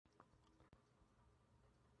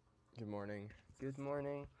Good morning. Good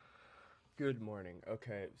morning. Good morning.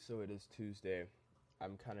 Okay, so it is Tuesday.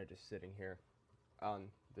 I'm kind of just sitting here on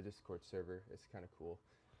the Discord server. It's kind of cool.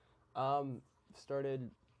 Started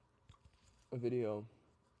a video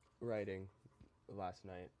writing last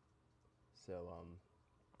night. So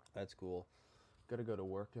that's cool. Got to go to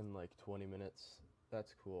work in like 20 minutes.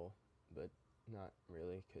 That's cool, but not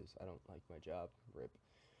really cuz I don't like my job. Rip.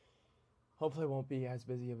 Hopefully it won't be as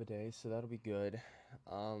busy of a day, so that'll be good.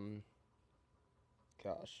 Um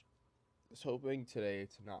gosh. I was hoping today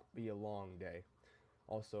to not be a long day.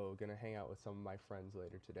 Also, gonna hang out with some of my friends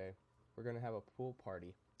later today. We're gonna have a pool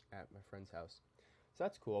party at my friend's house. So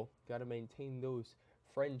that's cool. Gotta maintain those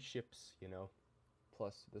friendships.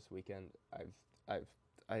 Plus this weekend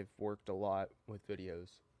I've worked a lot with videos.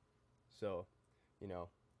 So, you know,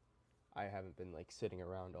 I haven't been like sitting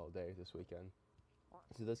around all day this weekend.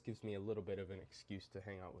 So this gives me a little bit of an excuse to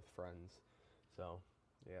hang out with friends. So,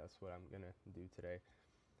 yeah, that's what I'm gonna do today.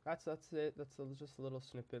 That's it. Just a little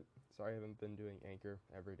snippet. Sorry I haven't been doing Anchor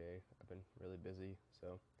every day. I've been really busy.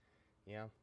 So, yeah.